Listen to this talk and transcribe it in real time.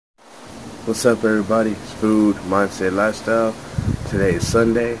What's up, everybody? It's Food.Mindset.lifestyle. Today is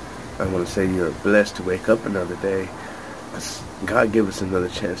Sunday. I want to say you're blessed to wake up another day. God gave us another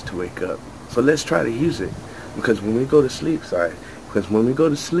chance to wake up. So let's try to use it. Because when we go to sleep,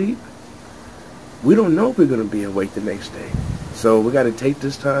 we don't know if we're going to be awake the next day. So we got to take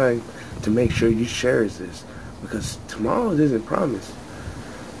this time to make sure you cherish this. Because tomorrow isn't promised.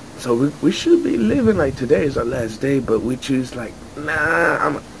 So we should be living like today is our last day, but we choose like,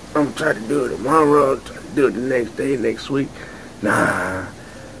 nah, I'm trying to do it tomorrow, try to do it the next day, next week. Nah,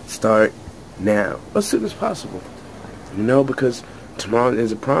 start now, as soon as possible. You know, because tomorrow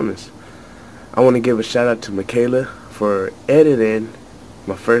is a promise. I want to give a shout out to Michaela for editing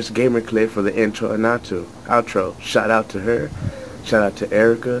my first gamer clip for the intro and outro. Shout out to her. Shout out to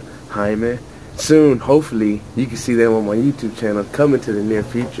Erica, Jaime. Soon, hopefully, you can see them on my YouTube channel coming to the near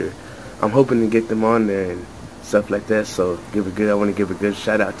future. I'm hoping to get them on there and stuff like that. So I want to give a good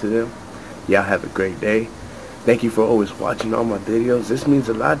shout out to them. Y'all have a great day. Thank you for always watching all my videos. This means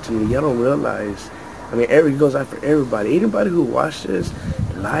a lot to me. Y'all don't realize. I mean, it goes out for everybody. Anybody who watches,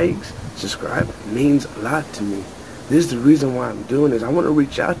 likes, subscribe, means a lot to me. This is the reason why I'm doing this. I want to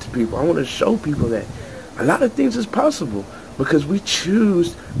reach out to people. I want to show people that a lot of things is possible. Because we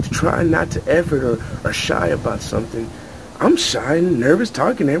choose to try not to effort or shy about something. I'm shy and nervous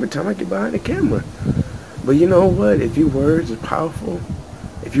talking every time I get behind the camera. But you know what? If your words are powerful,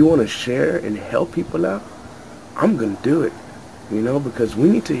 if you want to share and help people out, I'm going to do it. You know, because we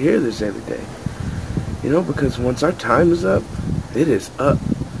need to hear this every day. You know, because once our time is up, it is up.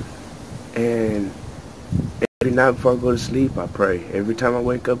 And every night before I go to sleep, I pray. Every time I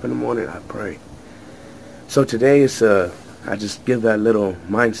wake up in the morning, I pray. So today is I just give that little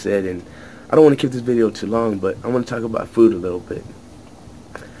mindset, and I don't want to keep this video too long, but I want to talk about food a little bit.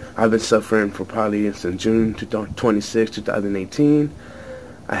 I've been suffering for probably since June 26, 2018.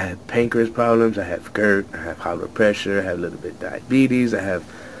 I have pancreas problems, I have GERD, I have high blood pressure, I have a little bit of diabetes, I have,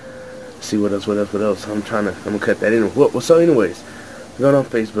 see what else, I'm going to cut that in. So anyways, going on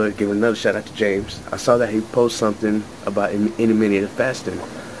Facebook, giving another shout out to James. I saw that he posted something about intermittent fasting.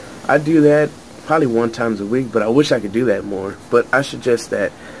 I do that probably one time a week, but I wish I could do that more. But I suggest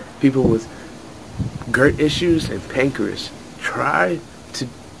that people with GERD issues and pancreas try to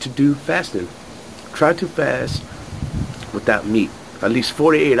do fasting. Try to fast without meat, at least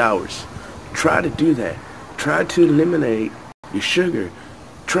 48 hours. Try to do that. Try to eliminate your sugar.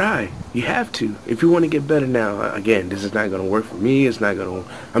 Try. You have to. If you want to get better now, again, this is not going to work for me. It's not going to,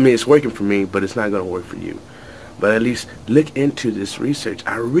 I mean, it's working for me, but it's not going to work for you. But at least look into this research.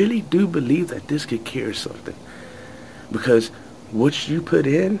 I really do believe that this could cure something. Because what you put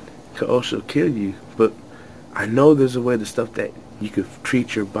in could also kill you. But I know there's a way to stuff that you could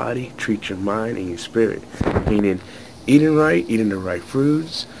treat your body, treat your mind, and your spirit. Meaning eating right, eating the right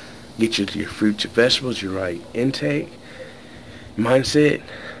foods, get your fruits, your vegetables, your right intake, mindset.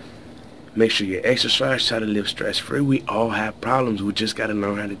 Make sure you exercise, try to live stress-free. We all have problems. We just got to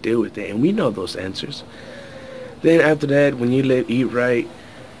know how to deal with it. And we know those answers. Then after that, when you eat right,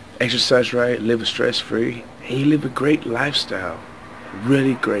 exercise right, live a stress-free, and you live a great lifestyle,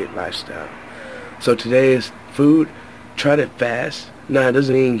 really great lifestyle. So today is food. Try to fast. Now, it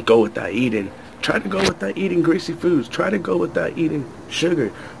doesn't mean go without eating. Try to go without eating greasy foods. Try to go without eating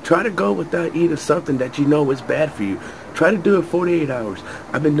sugar. Try to go without eating something that you know is bad for you. Try to do it 48 hours.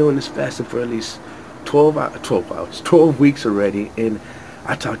 I've been doing this fasting for at least 12 weeks already, and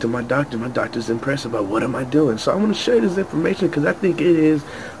I talked to my doctor. My doctor's impressed about what am I doing. So I want to share this information because I think it is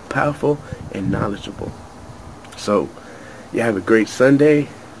powerful and knowledgeable. So you have a great Sunday.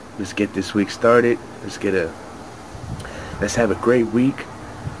 Let's get this week started. Let's have a great week.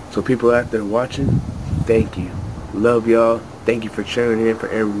 So people out there watching, thank you. Love y'all. Thank you for sharing in for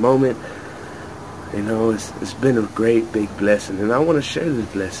every moment. You know, it's been a great big blessing, and I want to share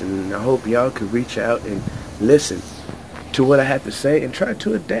this blessing, and I hope y'all can reach out and listen to what I have to say and try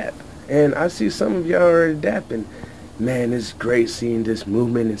to adapt. And I see some of y'all are adapting. Man, it's great seeing this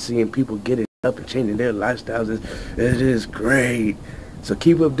movement and seeing people getting up and changing their lifestyles. It is great. So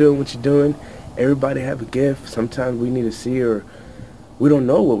keep up doing what you're doing. Everybody have a gift. Sometimes we need to see, or we don't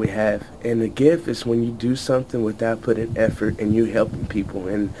know what we have. And the gift is when you do something without putting effort and you helping people.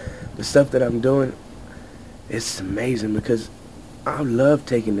 And the stuff that I'm doing, it's amazing because I love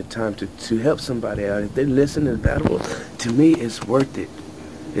taking the time to help somebody out. If they listen and valuable, to me, it's worth it.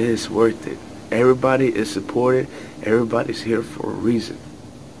 It is worth it. Everybody is supported. Everybody's here for a reason.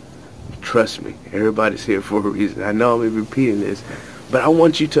 Trust me, everybody's here for a reason. I know I'm repeating this, but I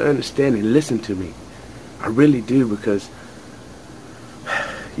want you to understand and listen to me. I really do, because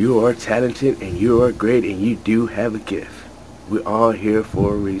you are talented and you are great and you do have a gift. We're all here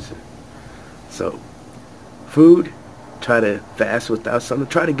for a reason. So, food, try to fast without something.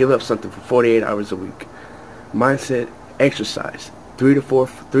 Try to give up something for 48 hours a week. Mindset, exercise, 3 to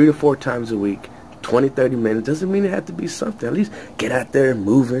 4 times a week, 20-30 minutes. Doesn't mean it have to be something. At least get out there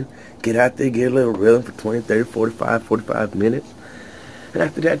moving. Get out there, get a little rhythm for 20, 30, 45 minutes. And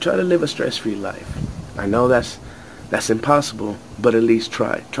after that, try to live a stress-free life. I know that's impossible, but at least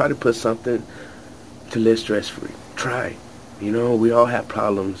try. Try to put something to live stress-free. Try. You know, we all have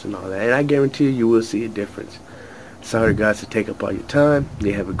problems and all that. And I guarantee you will see a difference. Sorry, guys, to take up all your time.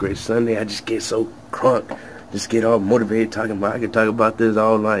 You have a great Sunday. I just get so crunk. Just get all motivated talking about. I can talk about this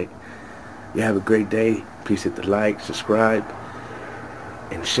all night. You have a great day. Please hit the like, subscribe,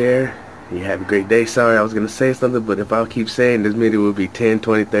 and share. You have a great day. Sorry, I was going to say something, but if I keep saying this, maybe it will be 10,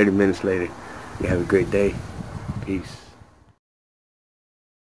 20, 30 minutes later. You have a great day. Peace.